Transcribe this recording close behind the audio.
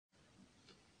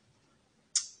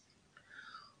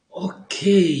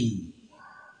Okay,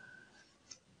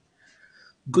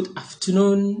 good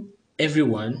afternoon,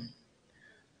 everyone.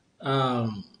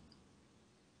 Um,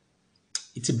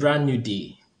 it's a brand new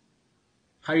day.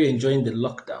 How are you enjoying the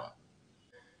lockdown?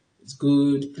 It's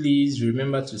good. Please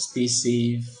remember to stay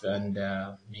safe and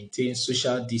maintain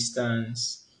social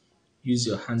distance. Use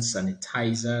your hand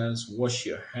sanitizers. Wash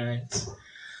your hands.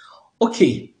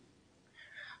 Okay,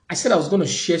 I said I was going to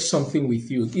share something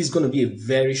with you. This is going to be a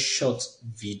very short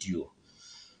video.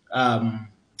 Um,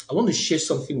 I want to share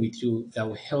something with you that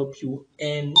will help you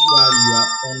earn while you are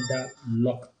under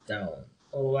lockdown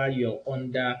or while you're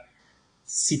under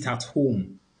sit at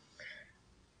home.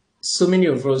 So many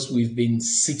of us we've been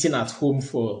sitting at home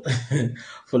for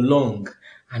for long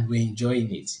and we're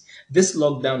enjoying it. This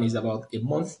lockdown is about a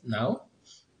month now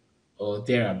or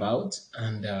thereabout,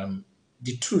 and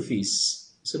the truth is,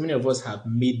 so many of us have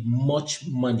made much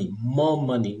money, more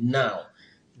money now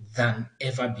than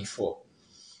ever before.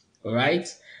 All right.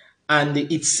 And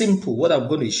it's simple. What I'm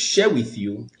going to share with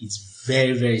you is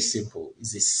very, very simple.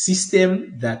 It's a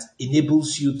system that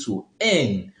enables you to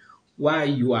earn while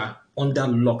you are under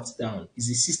lockdown.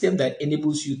 It's a system that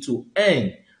enables you to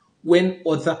earn when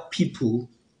other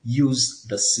people use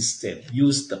the system,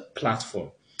 use the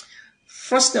platform.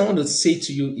 First thing I want to say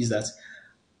to you is that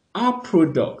our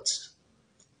product,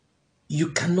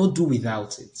 you cannot do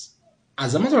without it.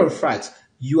 As a matter of fact,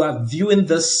 you are viewing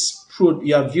this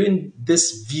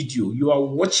video, you are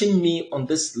watching me on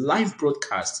this live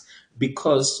broadcast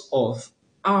because of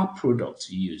our product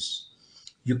you use.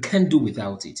 You can't do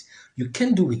without it. You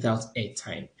can't do without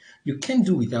airtime. You can't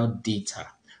do without data.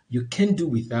 You can't do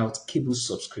without cable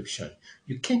subscription.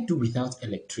 You can't do without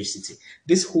electricity.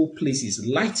 This whole place is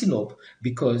lighting up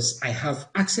because I have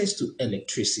access to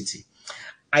electricity.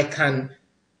 I can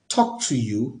talk to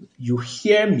you, you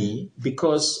hear me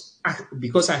because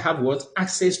I have what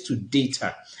access to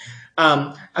data.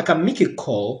 I can make a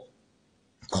call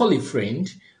a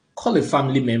friend, call a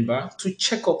family member to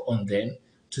check up on them,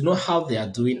 to know how they are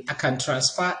doing. I can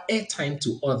transfer airtime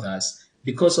to others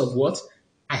because of what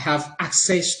I have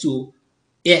access to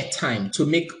airtime to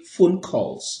make phone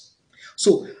calls.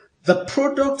 So the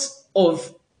product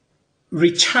of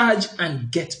recharge and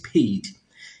get paid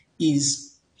is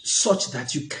such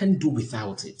that you can't do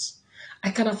without it.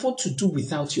 I can afford to do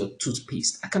without your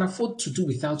toothpaste. I can afford to do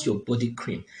without your body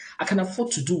cream. I can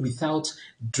afford to do without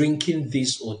drinking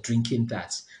this or drinking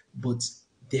that. But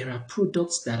there are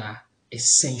products that are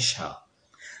essential.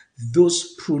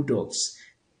 Those products,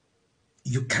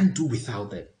 you can't do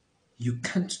without them. You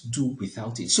can't do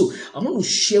without it. So I want to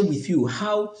share with you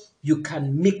how you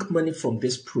can make money from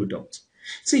this product.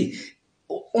 See,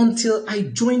 until I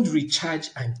joined Recharge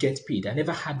and Get Paid, I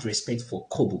never had respect for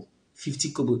Kobo,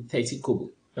 50 Kobo, 30 Kobo.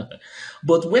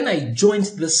 But when I joined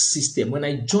this system, when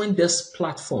I joined this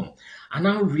platform, I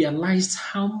now realized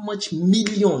how much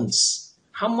millions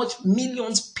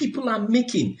people are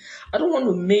making. I don't want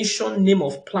to mention name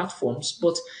of platforms,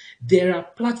 but there are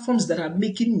platforms that are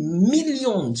making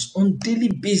millions on daily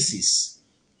basis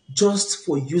just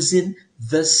for using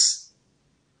this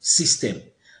system,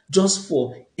 just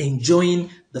for enjoying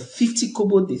the 50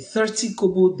 kobo, the 30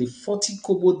 kobo, the 40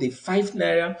 kobo, the 5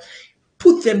 naira.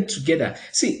 Put them together.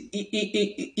 See,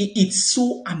 it's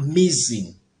so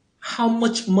amazing how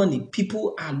much money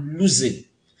people are losing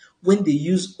when they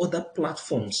use other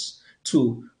platforms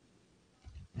to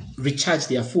recharge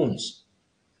their phones.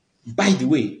 By the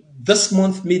way, this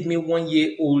month made me 1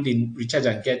 year old in recharge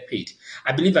and get paid.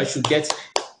 I believe I should get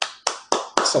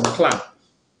some clap,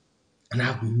 and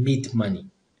I've made money.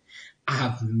 I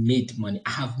have made money. I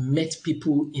have met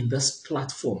people in this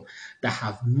platform that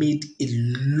have made a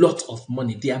lot of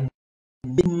money. They are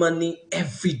making money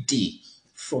every day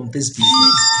from this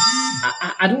business.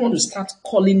 I don't want to start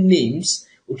calling names,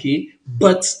 okay?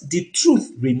 But the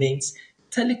truth remains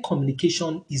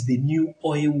telecommunication is the new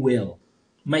oil well.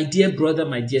 My dear brother,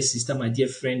 my dear sister, my dear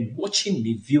friend, watching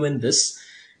me, viewing this,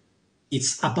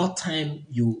 it's about time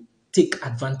you take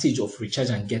advantage of recharge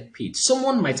and get paid.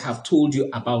 Someone might have told you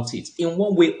about it in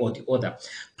one way or the other.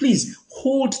 Please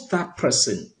hold that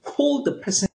person, hold the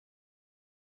person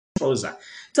closer.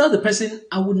 Tell the person,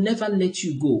 I will never let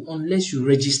you go unless you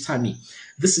register me.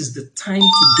 This is the time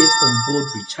to get on board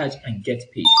recharge and get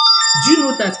paid. Do you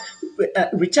know that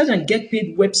recharge and get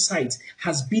paid website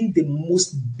has been the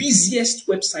most busiest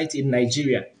website in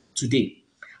Nigeria today?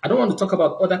 I don't want to talk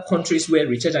about other countries where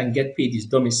recharge and get paid is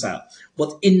domicile,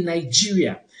 but in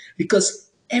Nigeria, because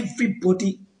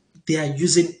everybody they are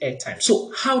using airtime.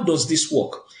 So how does this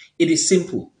work? It is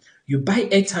simple. You buy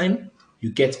airtime,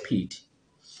 you get paid.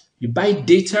 You buy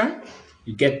data,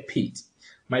 you get paid.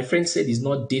 My friend said it's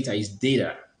not data, it's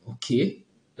data. Okay,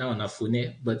 now on a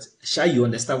phone, but shall you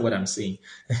understand what I'm saying?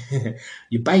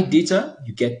 You buy data,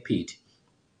 you get paid.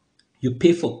 You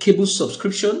pay for cable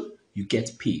subscription, you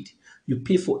get paid. You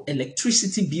pay for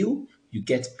electricity bill, you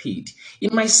get paid.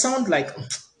 It might sound like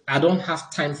I don't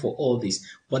have time for all this,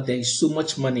 but there is so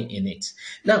much money in it.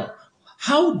 Now,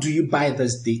 how do you buy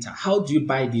this data? How do you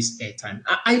buy this airtime?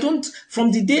 I don't,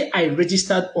 from the day I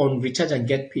registered on Recharge and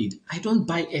Get Paid, I don't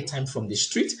buy airtime from the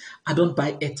street. I don't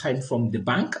buy airtime from the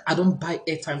bank. I don't buy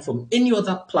airtime from any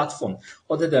other platform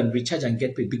other than Recharge and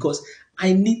Get Paid because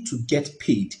I need to get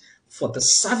paid for the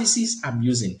services I'm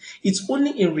using. It's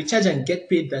only in Recharge and Get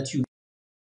Paid that you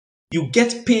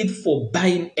get paid for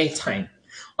buying airtime.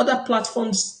 Other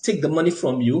platforms take the money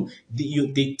from you.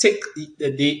 They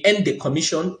earn the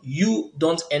commission. You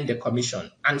don't earn the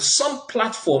commission, and some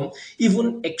platform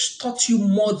even extort you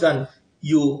more than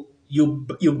you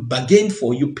bargained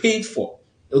for, you paid for.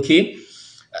 Okay,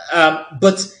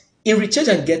 but in Recharge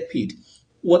and Get Paid,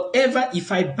 whatever,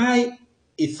 if I buy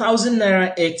 1,000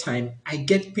 naira airtime, I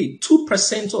get paid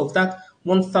 2% of that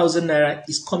 1,000 naira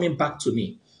is coming back to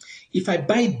me. If I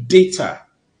buy data,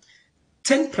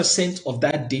 10% of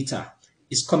that data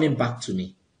is coming back to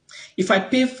me. If I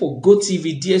pay for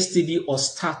GoTV, DSTV, or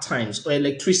Star Times or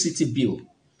electricity bill,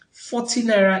 40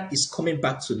 naira is coming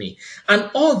back to me.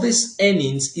 And all this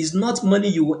earnings is not money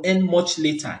you will earn much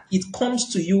later. It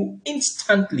comes to you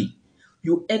instantly.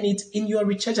 You earn it in your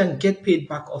Recharge and Get Paid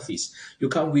back office. You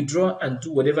can withdraw and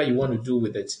do whatever you want to do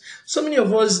with it. So many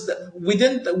of us,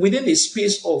 within a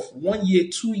space of 1 year,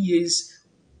 2 years,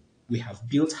 we have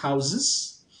built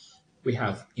houses, we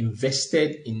have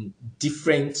invested in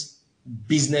different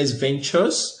business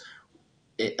ventures.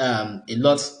 A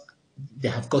lot, they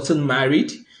have gotten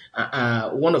married.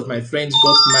 One of my friends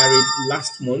got married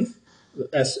last month,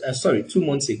 sorry, 2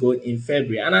 months ago in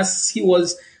February. And as he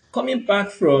was coming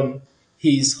back from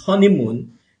his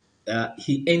honeymoon,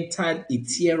 he entered a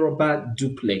Tierra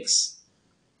duplex,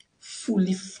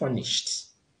 fully furnished,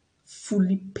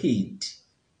 fully paid,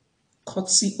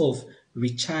 courtesy of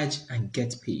Recharge and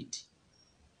Get Paid.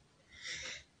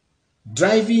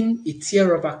 Driving a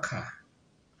Tierra car,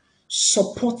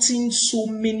 supporting so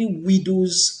many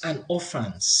widows and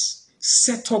orphans,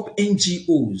 set up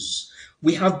NGOs.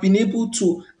 We have been able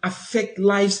to affect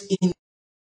lives in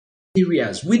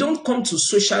areas. We don't come to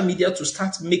social media to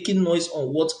start making noise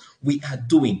on what we are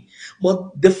doing.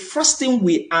 But the first thing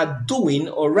we are doing,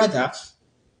 or rather,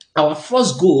 our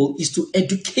first goal is to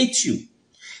educate you.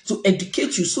 To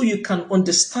educate you so you can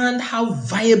understand how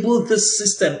viable this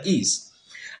system is.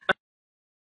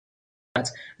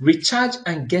 Recharge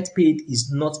and Get Paid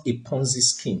is not a Ponzi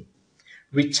scheme.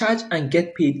 Recharge and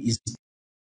Get Paid is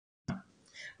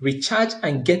Recharge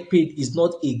and Get Paid is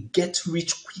not a get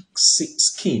rich quick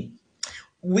scheme.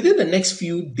 Within the next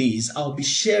few days, I'll be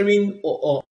sharing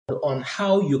on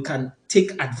how you can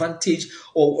take advantage,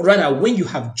 or rather, when you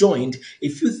have joined, a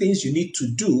few things you need to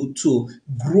do to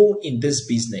grow in this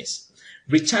business.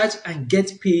 Recharge and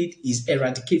Get Paid is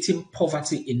eradicating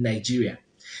poverty in Nigeria.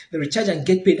 The Recharge and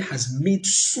Get Paid has made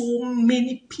so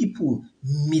many people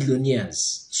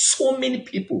millionaires. So many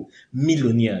people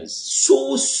millionaires.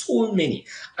 So many.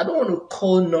 I don't want to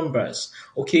call numbers.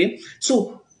 Okay.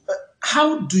 So,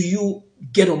 how do you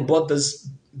get on board this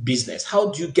business? How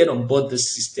do you get on board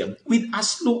this system? With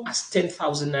as low as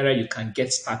 10,000 naira, you can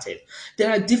get started. There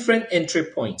are different entry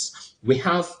points. We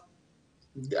have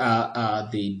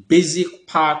the basic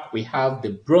pack, we have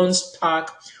the bronze pack,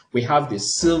 we have the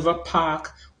silver pack,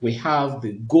 we have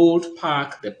the gold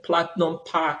pack, the platinum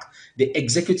pack, the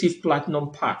executive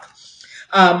platinum pack.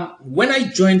 When I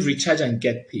joined Recharge and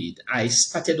Get Paid, I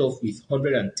started off with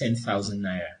 110,000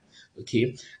 naira.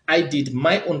 Okay, I did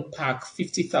my own pack,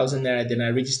 50,000 naira. Then I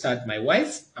registered my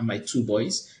wife and my two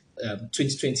boys,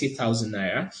 20,000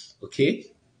 naira. Okay,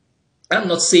 I'm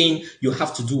not saying you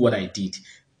have to do what I did,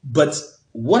 but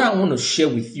what I want to share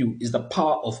with you is the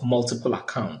power of multiple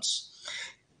accounts.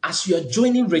 As you are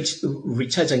joining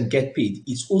Recharge and Get Paid,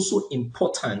 it's also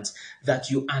important that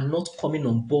you are not coming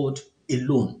on board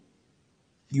alone.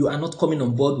 You are not coming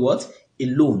on board what?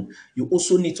 Alone. You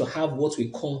also need to have what we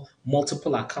call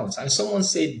multiple accounts. And someone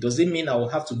said, does it mean I will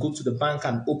have to go to the bank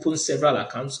and open several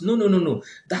accounts? No, no, no, no.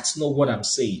 That's not what I'm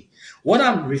saying. What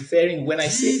I'm referring, when I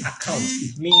say accounts,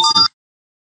 it means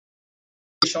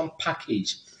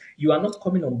package. You are not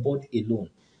coming on board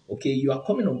alone. Okay, you are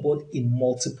coming on board in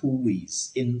multiple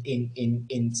ways, in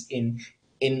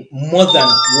more than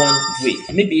one way.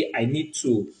 Maybe I need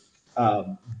to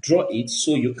draw it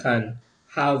so you can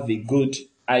have a good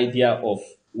idea of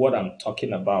what I'm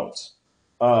talking about.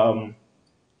 Um,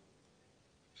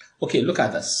 okay, look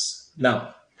at this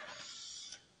now.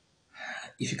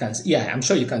 If you can, yeah, I'm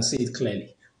sure you can see it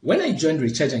clearly. When I joined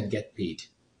Recharge and Get Paid,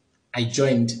 I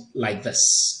joined like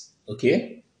this.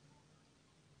 Okay,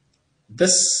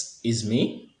 this is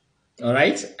me. All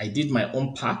right, I did my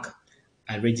own pack.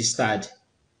 I registered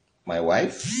my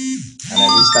wife and I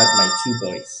registered my two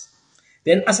boys.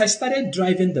 Then, as I started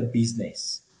driving the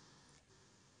business,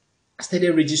 I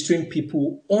started registering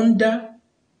people under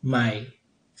my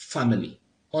family,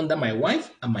 under my wife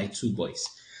and my two boys.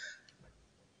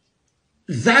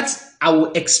 That I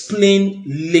will explain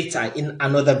later in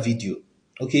another video.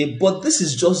 Okay, but this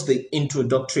is just the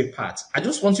introductory part. I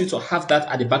just want you to have that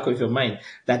at the back of your mind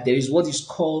that there is what is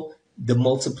called the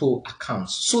multiple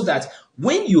accounts, so that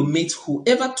when you meet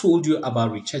whoever told you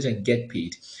about Recharge and Get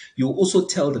Paid, you also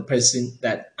tell the person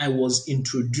that I was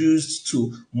introduced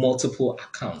to multiple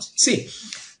accounts. See,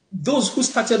 those who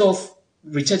started off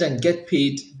Recharge and Get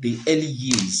Paid the early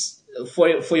years, for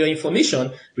your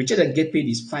information, Recharge and Get Paid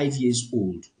is 5 years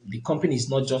old. The company is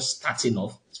not just starting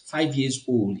off, it's 5 years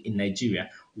old in Nigeria,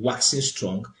 waxing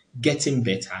strong, getting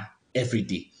better every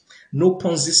day. No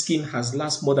Ponzi scheme has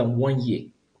lasted more than 1 year.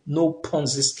 No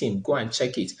Ponzi scheme. Go and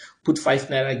check it. Put 5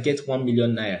 naira, get 1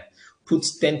 million naira. Put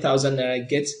 10,000 naira,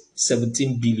 get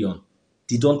 17 billion.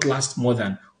 They don't last more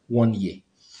than 1 year.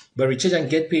 But Recharge and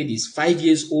Get Paid is 5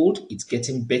 years old. It's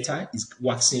getting better. It's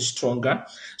waxing stronger.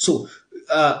 So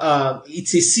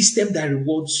it's a system that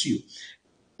rewards you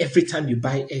every time you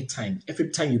buy airtime, every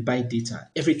time you buy data,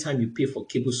 every time you pay for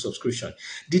cable subscription.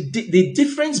 The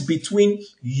difference between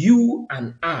you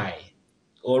and I,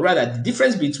 or rather the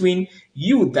difference between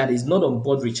you that is not on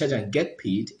board Recharge and Get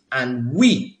Paid and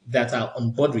we that are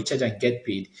on board Recharge and Get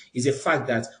Paid, is the fact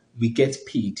that we get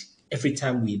paid every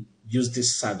time we use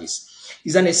this service.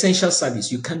 It's an essential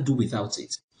service. You can't do without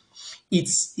it.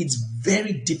 It's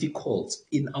very difficult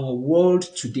in our world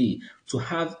today to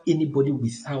have anybody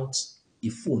without a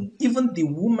phone. Even the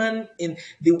woman in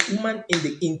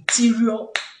the interior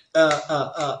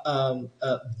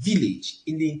village,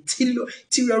 in the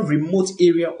interior remote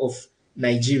area of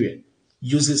Nigeria,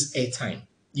 uses airtime,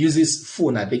 uses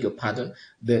phone. I beg your pardon.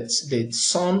 The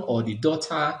son or the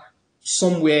daughter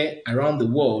somewhere around the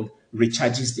world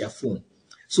recharges their phone.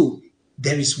 So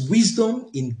there is wisdom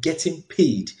in getting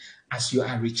paid as you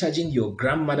are recharging your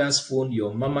grandmother's phone,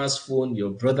 your mama's phone,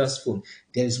 your brother's phone.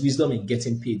 There is wisdom in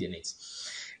getting paid in it.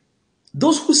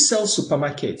 Those who sell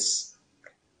supermarkets,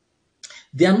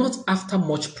 they are not after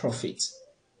much profit.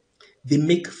 They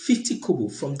make 50 kobo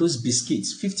from those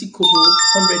biscuits, 50 kobo,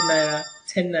 100 naira,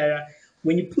 10 naira.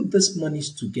 When you put these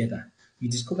monies together, you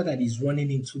discover that it's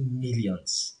running into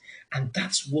millions. And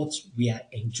that's what we are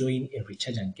enjoying in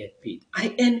Recharge and Get Paid.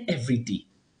 I earn every day.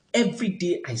 Every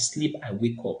day I sleep, I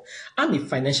wake up. I'm a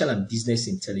financial and business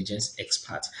intelligence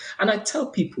expert. And I tell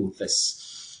people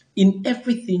this: in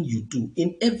everything you do,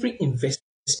 in every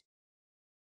investment,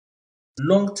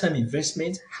 long-term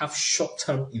investment, have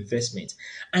short-term investment.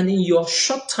 And in your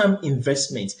short-term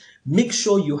investment, make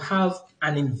sure you have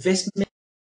an investment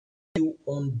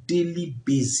on daily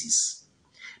basis.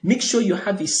 Make sure you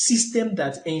have a system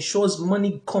that ensures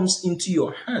money comes into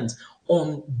your hands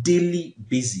on daily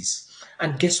basis.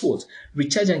 And guess what?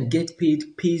 Recharge and Get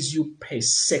Paid pays you per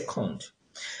second.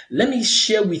 Let me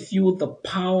share with you the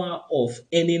power of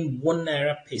earning 1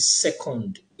 naira per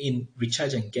second in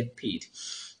Recharge and Get Paid.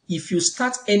 If you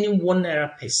start earning 1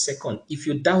 naira per second, if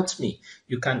you doubt me,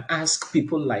 you can ask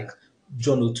people like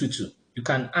John Otutu. You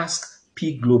can ask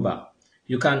P Global.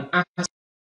 You can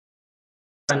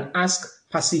ask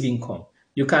Passive Income.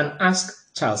 You can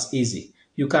ask Charles Easy.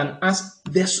 You can ask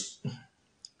this.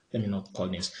 Let me not call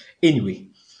names. Anyway,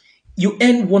 you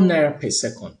earn 1 naira per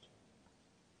second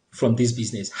from this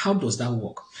business. How does that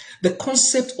work? The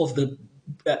concept of the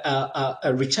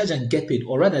Recharge and Get Paid,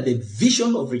 or rather the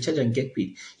vision of Recharge and Get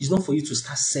Paid, is not for you to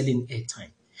start selling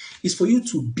airtime. It's for you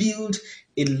to build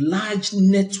a large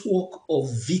network of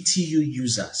VTU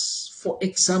users. For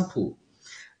example,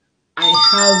 I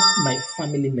have my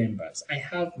family members, I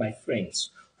have my friends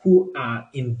who are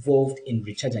involved in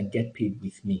Recharge and Get Paid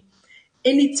with me.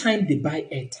 Anytime they buy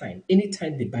airtime,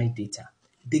 anytime they buy data,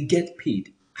 they get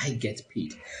paid. I get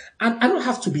paid. And I don't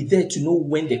have to be there to know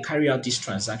when they carry out this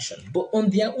transaction, but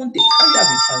on their own, they carry out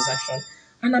the transaction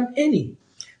and I'm earning.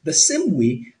 The same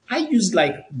way, I use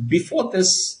like, before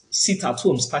this sit at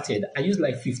home started, I used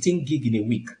like 15 gig in a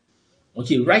week.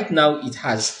 Okay, right now it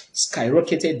has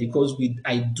skyrocketed because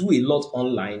I do a lot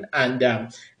online,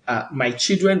 and my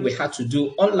children we had to do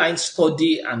online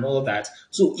study and all that.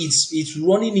 So it's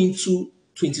running into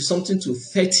 20 something to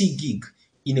 30 gig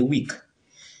in a week.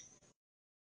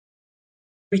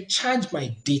 Recharge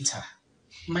my data.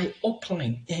 My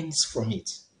upline earns from it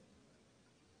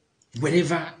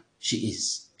wherever She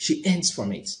is. She earns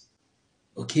from it.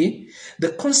 Okay? The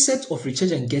concept of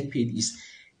recharge and get paid is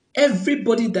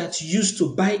everybody that used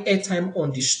to buy airtime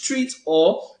on the street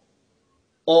or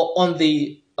on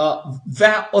the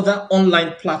via other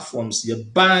online platforms, the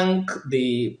bank,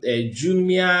 the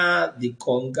Jumia, the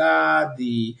Konga,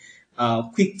 the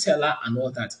Quick Teller, and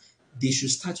all that, they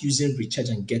should start using recharge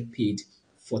and get paid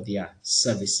for their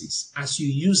services. As you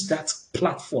use that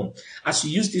platform, as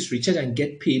you use this recharge and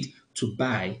get paid to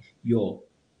buy your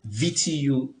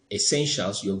VTU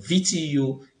essentials, your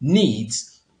VTU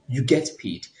needs, you get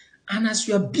paid. And as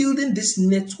you are building this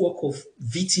network of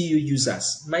VTU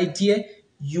users, my dear,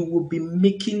 you will be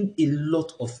making a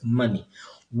lot of money.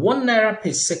 1 naira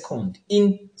per second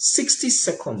in 60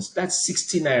 seconds, that's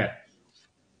 60 naira.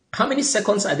 How many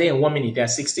seconds are there in 1 minute? There are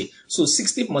 60. So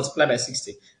 60 multiplied by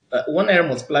 60. 1 naira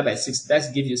multiplied by 60,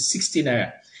 that gives you 60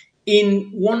 naira.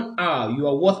 In 1 hour, you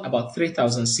are worth about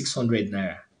 3,600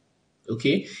 naira.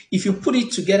 Okay, if you put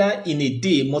it together in a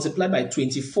day, multiplied by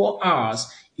 24 hours,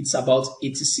 it's about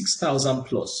 86,000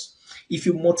 plus. If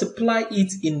you multiply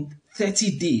it in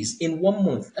 30 days, in 1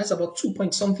 month, that's about 2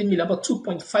 point something million, about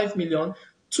 2.5 million,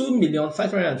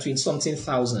 2,520 something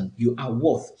thousand. You are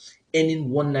worth earning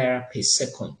 1 naira per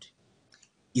second.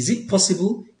 Is it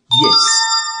possible? Yes.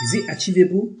 Is it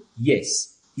achievable?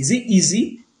 Yes. Is it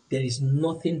easy? There is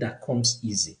nothing that comes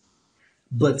easy.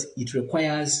 But it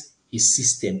requires a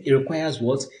system. It requires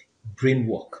what? Brain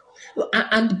work.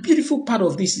 And the beautiful part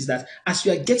of this is that as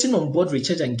you are getting on board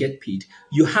Recharge and Get Paid,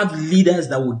 you have leaders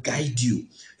that will guide you.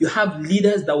 You have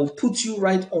leaders that will put you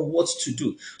right on what to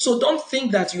do. So don't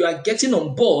think that you are getting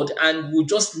on board and will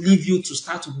just leave you to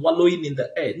start wallowing in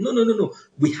the air. No, no, no, no.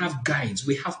 We have guides.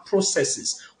 We have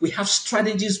processes. We have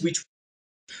strategies which.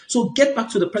 So get back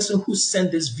to the person who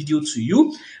sent this video to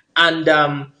you and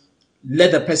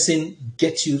let the person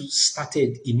get you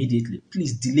started immediately.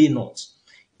 Please delay not.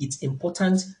 It's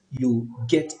important you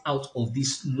get out of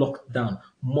this lockdown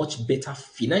much better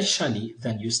financially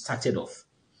than you started off.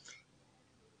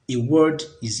 A word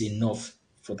is enough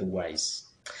for the wise.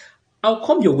 I'll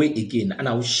come your way again and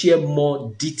I'll share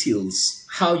more details,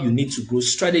 how you need to grow,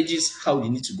 strategies, how you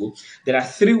need to go. There are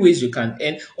 3 ways you can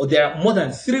earn, or there are more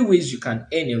than 3 ways you can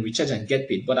earn in Recharge and Get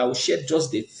Paid, but I will share just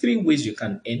the 3 ways you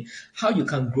can earn, how you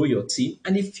can grow your team,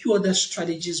 and a few other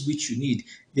strategies which you need,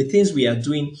 the things we are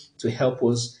doing to help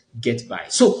us get by.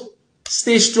 So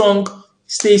stay strong,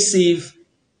 stay safe,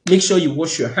 make sure you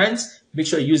wash your hands, make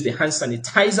sure you use the hand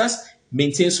sanitizers,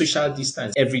 maintain social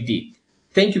distance every day.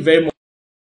 Thank you very much.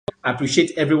 I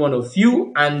appreciate every one of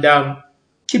you and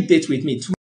keep date with me.